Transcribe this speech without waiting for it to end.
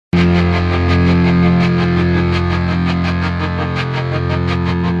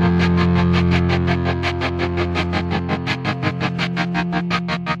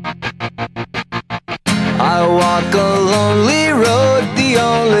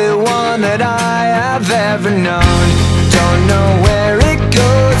one that I have ever known. Don't know where it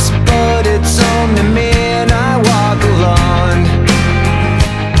goes, but it's home to me, and I walk alone.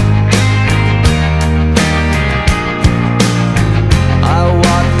 I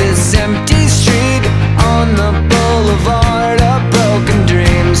walk this empty street on the boulevard of broken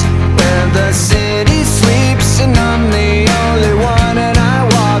dreams, where the city sleeps and I'm the only one, and I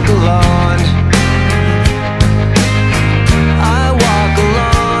walk alone. I walk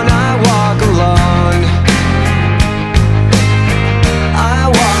alone, I walk alone. I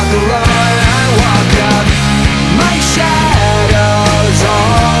walk alone, I walk up. My shadow's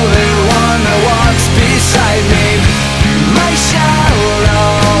only one that walks beside me. My shallow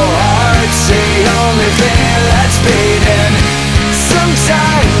heart's the only thing that's beating.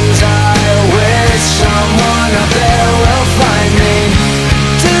 Sometimes I wish someone up there will find me.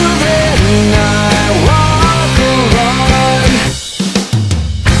 Till then I walk alone.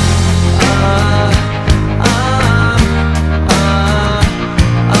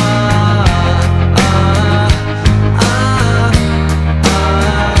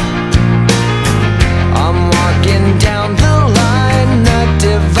 I'm walking down the line that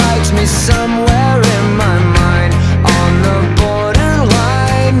divides me somewhere in my mind, on the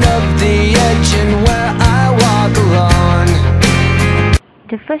borderline of the edge and where I walk alone.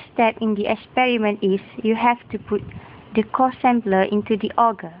 The first step in the experiment is you have to put the core sampler into the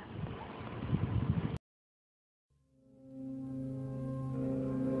auger.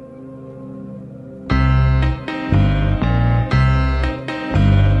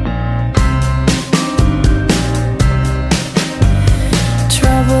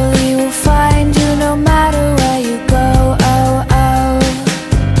 Trouble you will find you no matter where you go, oh, oh.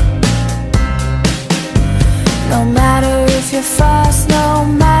 No matter if you're fast, no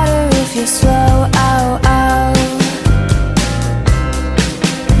matter if you're slow, oh, oh.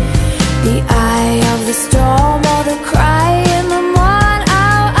 The eye of the storm or the cry in the morn,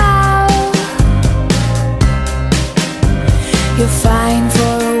 oh, oh. You're fine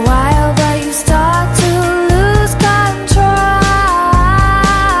for a while, but you start to lose control.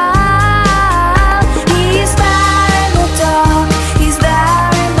 He's there in the dark, he's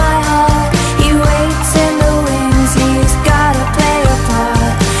there in my heart. He waits in the wings, he's gotta play a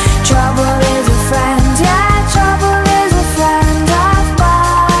part. Trouble is a friend, yeah, trouble is a friend of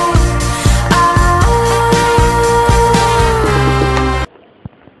mine.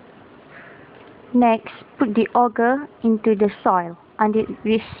 Next, put the auger into the soil until it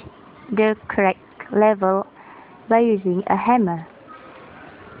reaches the correct level by using a hammer.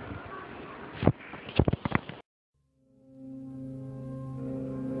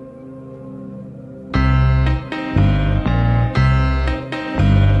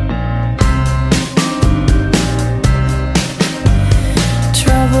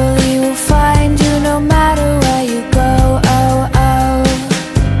 Trouble you will find you no matter where you go, oh, oh.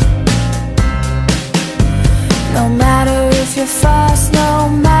 No matter if you're fast, no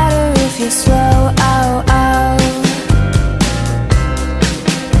matter if you're slow, oh, oh.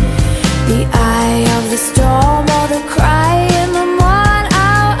 The eye of the storm or the cry in the morn,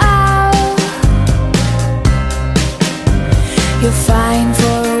 oh, oh. You're fine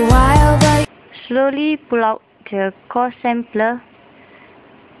for a while, but Slowly pull out the core sampler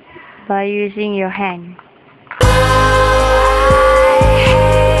by using your hand. I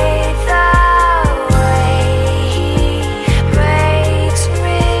hate the way he makes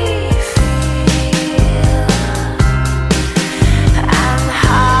me feel, and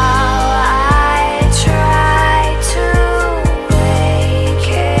how I try to make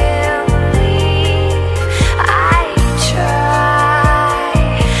him leave. I try,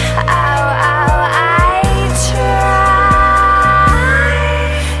 oh, I try,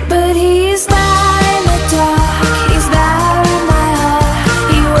 but he's there in the dark, he's there in my heart.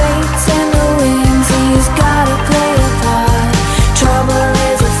 He waits in the wings, he's gotta play a part. Trouble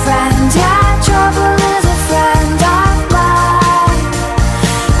is a friend, yeah, trouble is a friend of mine.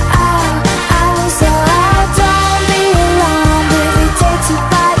 Oh, oh, so don't be alarmed if he takes you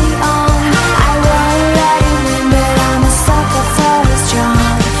by the arm. I won't let him in, but I'm a sucker for his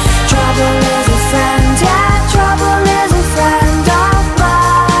charm. Trouble is a friend, yeah, trouble is a friend of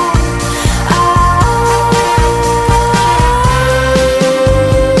mine.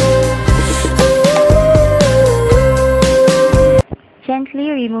 Gently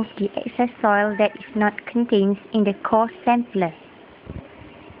remove the excess soil that is not contained in the core sampler.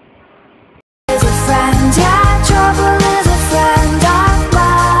 Is a friend, yeah, trouble is a friend of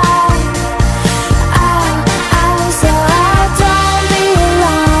mine. Oh, oh, so don't be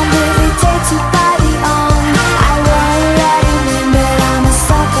alarmed if he takes you by the arm. I won't let him in, but I'm a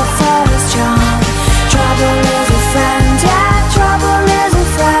sucker for his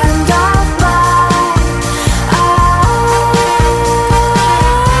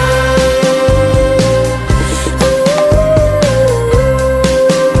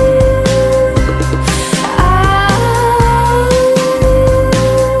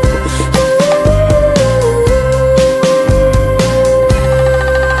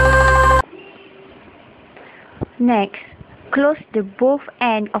Next, close the both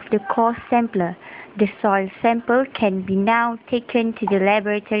ends of the core sampler. The soil sample can be now taken to the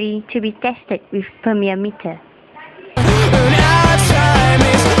laboratory to be tested with permeometer.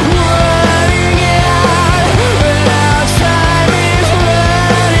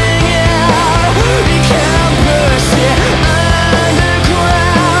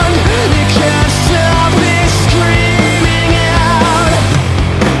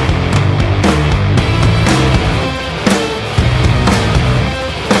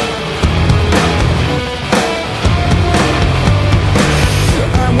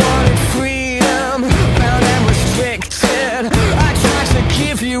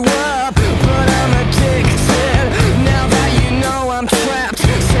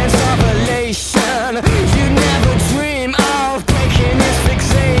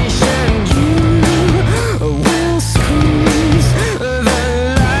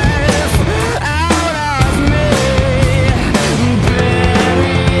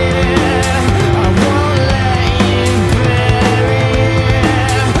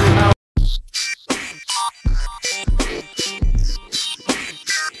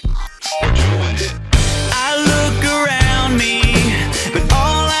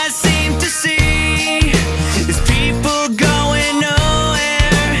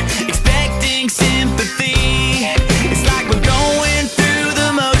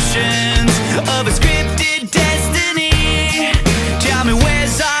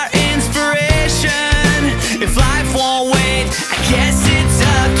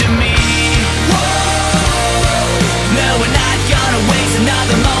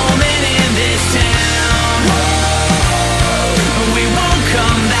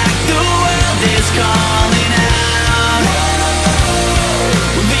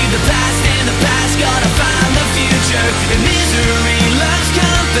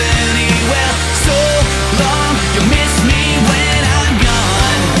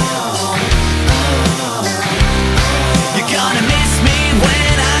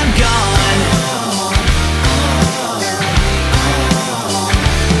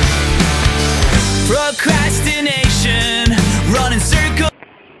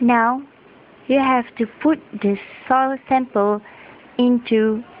 Now, you have to put the soil sample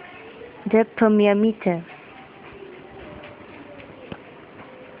into the permeometer.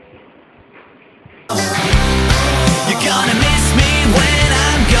 You're gonna miss me when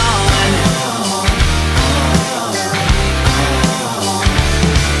I'm gone.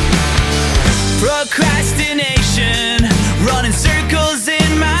 Procrastination, running circles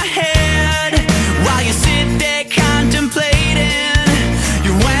in my head while you sit there contemplating.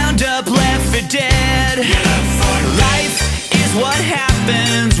 You're wound up, left for dead. Life is what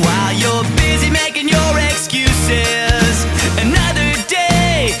happens while you're busy making your excuses. Another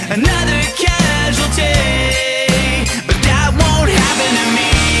day, another casualty. But that won't happen to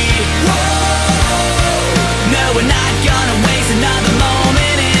me. No, we're not gonna waste another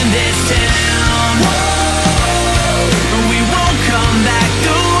moment in this town. We won't come back,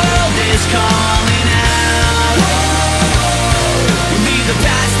 the world is calling out. We'll leave the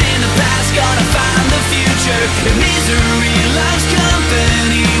past in the past, gonna find the future. If misery loves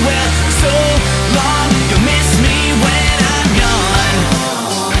company, well, so long, you'll miss me when I'm gone.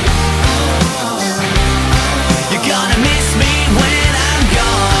 You're gonna miss me when I'm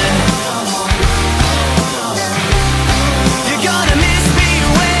gone. You're gonna miss me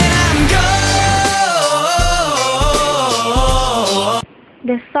when I'm gone.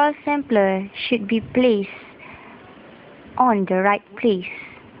 The soil sampler should be placed on the right place,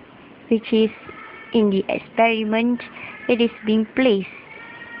 which is in the experiment. It is being placed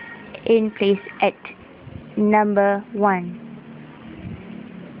in place at number 1.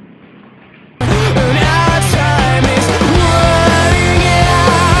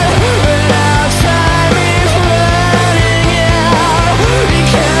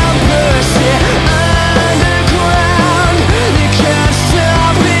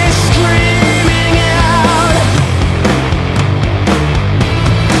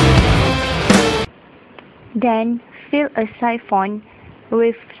 Then fill a siphon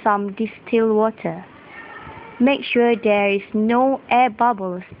with some distilled water. Make sure there is no air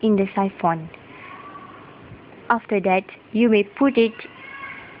bubbles in the siphon. After that, you may put it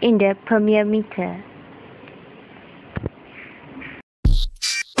in the permeometer.